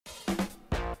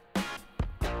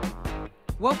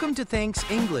Welcome to Thanks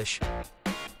English.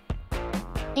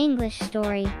 English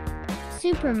story.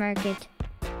 Supermarket.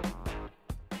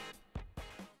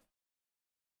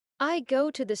 I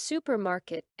go to the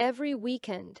supermarket every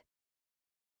weekend.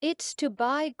 It's to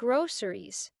buy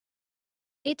groceries.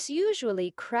 It's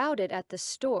usually crowded at the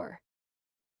store.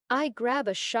 I grab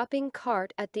a shopping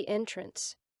cart at the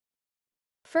entrance.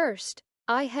 First,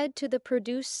 I head to the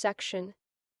produce section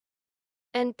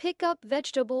and pick up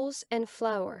vegetables and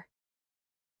flour.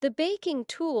 The baking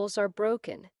tools are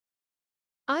broken.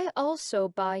 I also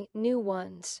buy new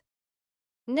ones.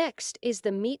 Next is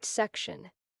the meat section.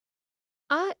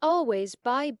 I always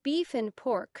buy beef and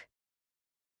pork.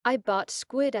 I bought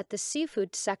squid at the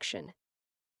seafood section.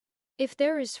 If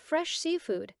there is fresh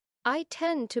seafood, I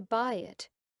tend to buy it.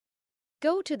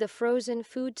 Go to the frozen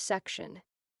food section.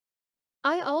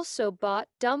 I also bought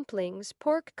dumplings,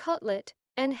 pork cutlet,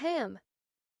 and ham.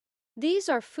 These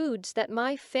are foods that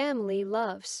my family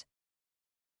loves.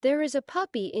 There is a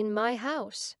puppy in my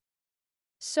house,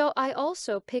 so I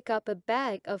also pick up a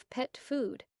bag of pet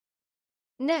food.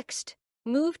 Next,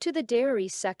 move to the dairy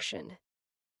section.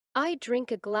 I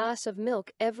drink a glass of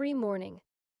milk every morning,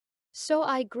 so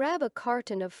I grab a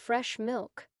carton of fresh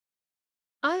milk.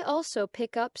 I also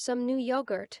pick up some new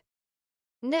yogurt.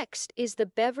 Next is the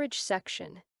beverage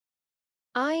section.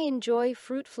 I enjoy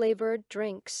fruit-flavored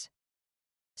drinks,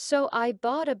 so I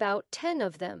bought about 10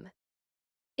 of them.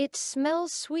 It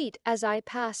smells sweet as I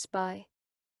pass by.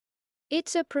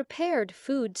 It's a prepared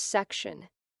foods section.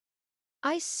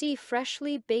 I see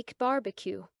freshly baked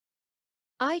barbecue.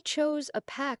 I chose a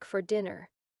pack for dinner.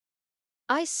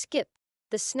 I skip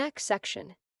the snack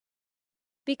section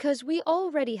because we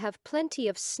already have plenty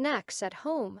of snacks at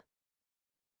home.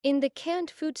 In the canned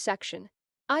food section,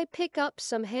 I pick up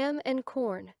some ham and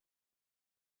corn.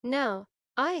 Now,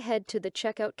 I head to the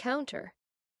checkout counter.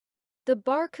 The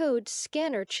barcode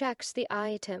scanner checks the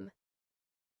item.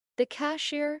 The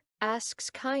cashier asks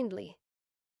kindly,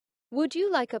 "Would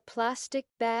you like a plastic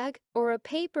bag or a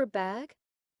paper bag?"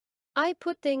 I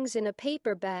put things in a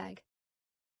paper bag.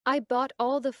 I bought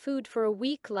all the food for a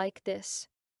week like this.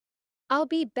 I'll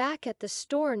be back at the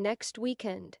store next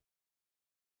weekend.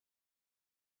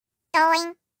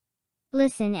 Going.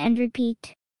 Listen and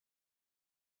repeat.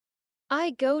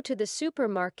 I go to the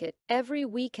supermarket every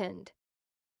weekend.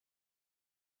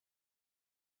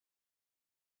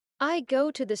 I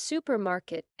go to the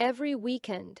supermarket every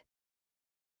weekend.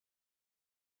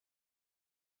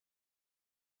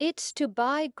 It's to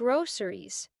buy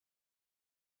groceries.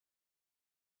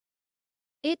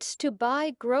 It's to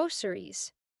buy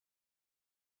groceries.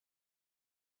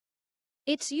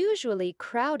 It's usually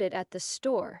crowded at the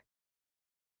store.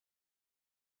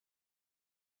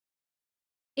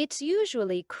 It's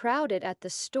usually crowded at the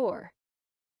store.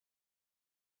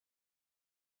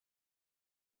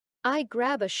 I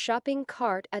grab a shopping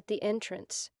cart at the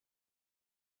entrance.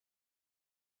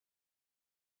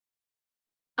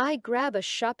 I grab a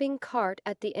shopping cart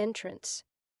at the entrance.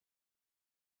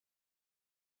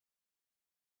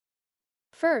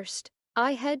 First,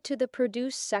 I head to the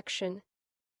produce section.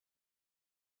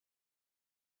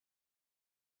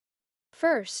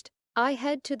 First, I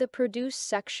head to the produce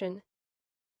section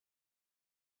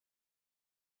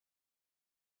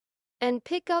and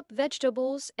pick up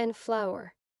vegetables and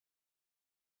flour.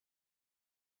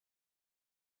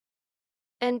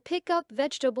 And pick up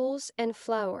vegetables and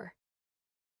flour.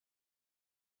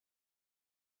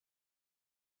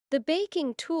 The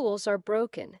baking tools are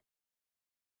broken.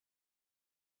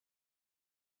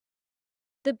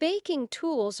 The baking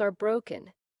tools are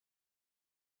broken.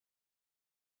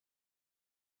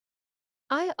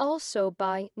 I also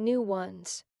buy new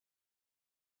ones.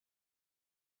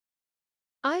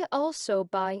 I also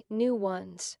buy new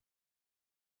ones.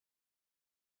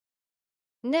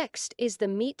 Next is the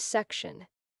meat section.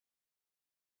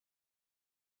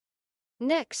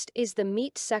 Next is the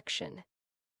meat section.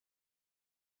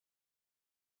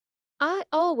 I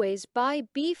always buy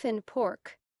beef and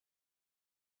pork.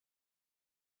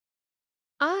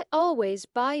 I always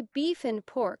buy beef and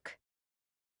pork.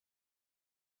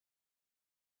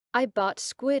 I bought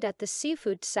squid at the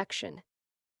seafood section.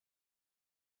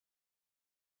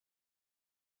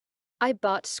 I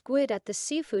bought squid at the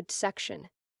seafood section.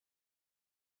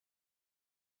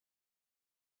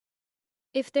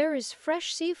 If there is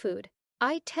fresh seafood,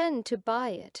 I tend to buy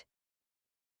it.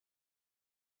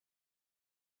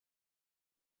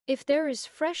 If there is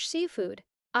fresh seafood,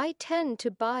 I tend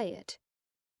to buy it.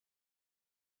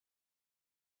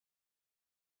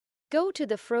 Go to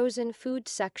the frozen food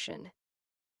section.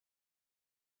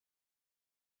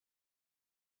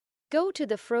 Go to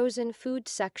the frozen food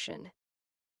section.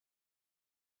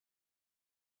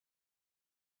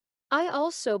 I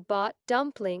also bought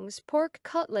dumplings, pork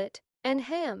cutlet, and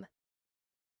ham.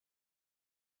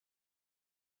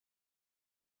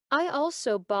 I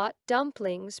also bought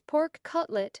dumplings, pork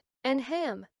cutlet, and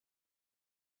ham.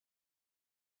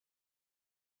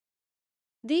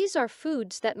 These are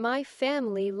foods that my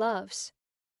family loves.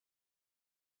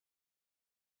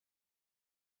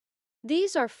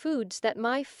 These are foods that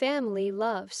my family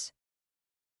loves.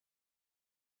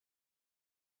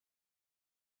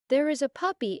 There is a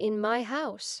puppy in my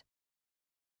house.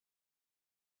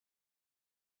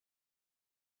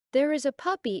 There is a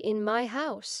puppy in my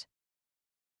house.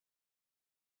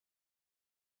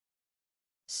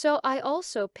 So I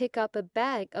also pick up a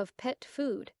bag of pet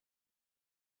food.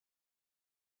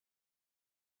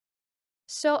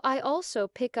 So I also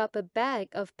pick up a bag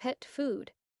of pet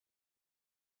food.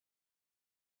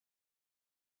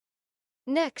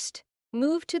 Next,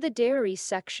 move to the dairy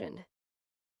section.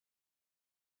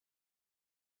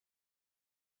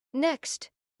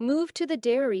 Next, move to the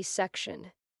dairy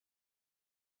section.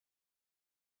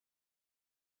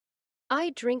 I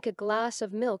drink a glass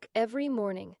of milk every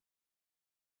morning.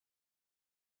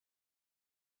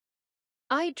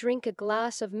 I drink a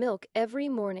glass of milk every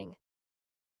morning.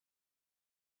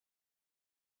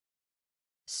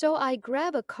 So I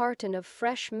grab a carton of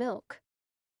fresh milk.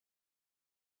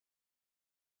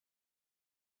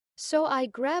 So I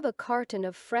grab a carton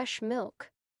of fresh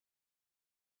milk.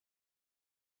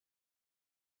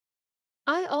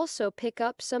 I also pick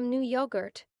up some new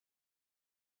yogurt.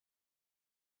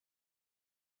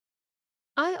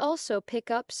 I also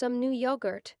pick up some new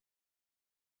yogurt.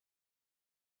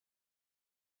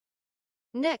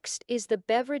 Next is the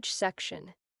beverage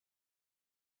section.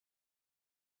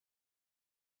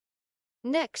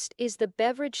 Next is the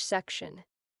beverage section.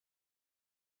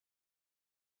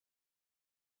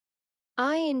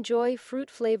 I enjoy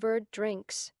fruit-flavored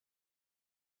drinks.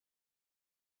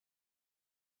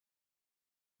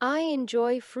 I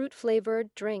enjoy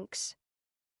fruit-flavored drinks.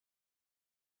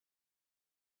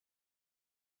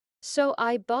 So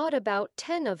I bought about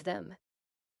 10 of them.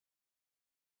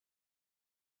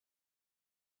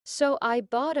 So I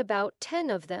bought about 10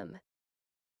 of them.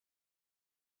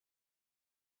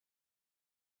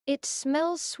 It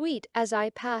smells sweet as I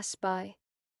pass by.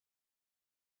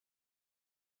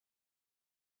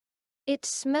 It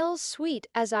smells sweet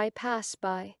as I pass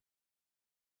by.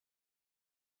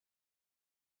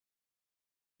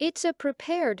 It's a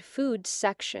prepared foods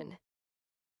section.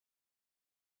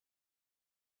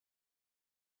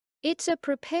 It's a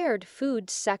prepared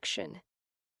foods section.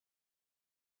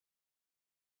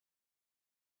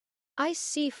 I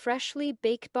see freshly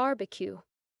baked barbecue.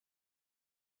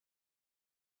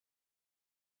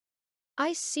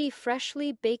 I see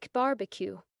freshly baked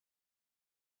barbecue.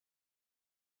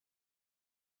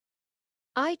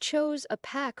 I chose a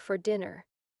pack for dinner.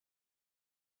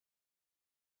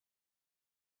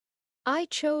 I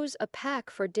chose a pack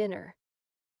for dinner.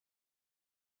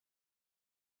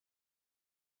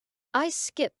 I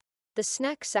skipped the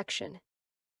snack section.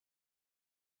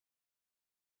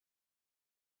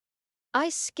 I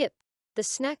skipped the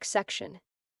snack section.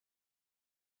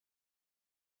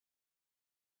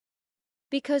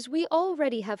 Because we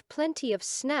already have plenty of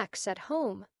snacks at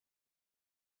home.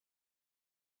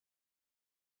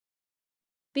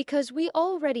 Because we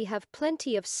already have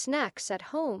plenty of snacks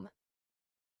at home.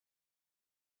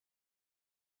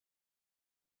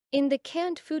 In the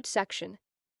canned food section.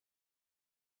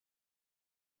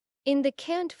 In the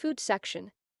canned food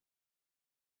section.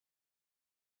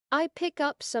 I pick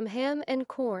up some ham and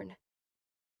corn.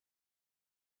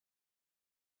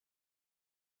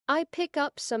 I pick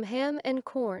up some ham and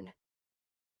corn.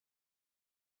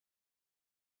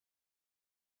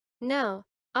 Now,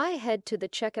 I head to the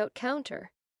checkout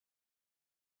counter.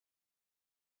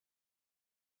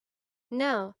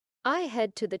 Now, I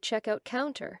head to the checkout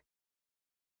counter.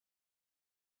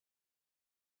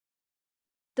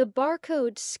 The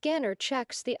barcode scanner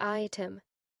checks the item.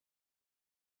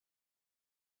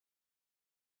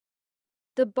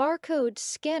 The barcode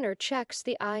scanner checks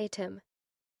the item.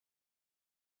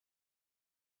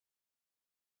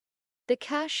 The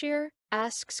cashier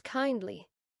asks kindly.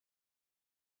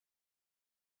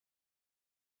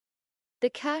 The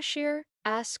cashier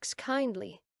asks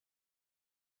kindly.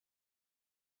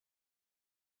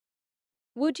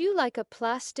 Would you like a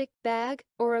plastic bag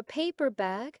or a paper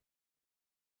bag?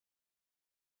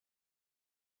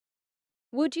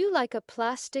 Would you like a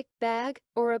plastic bag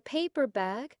or a paper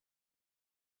bag?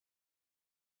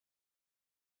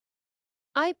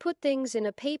 I put things in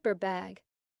a paper bag.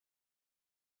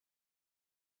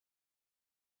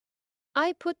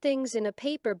 I put things in a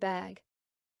paper bag.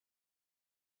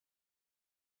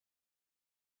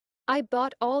 I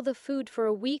bought all the food for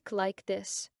a week like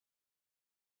this.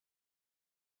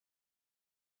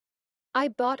 I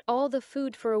bought all the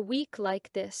food for a week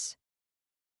like this.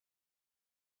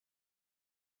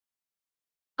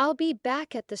 I'll be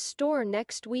back at the store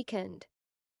next weekend.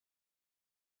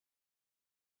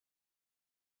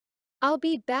 I'll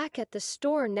be back at the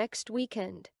store next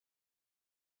weekend.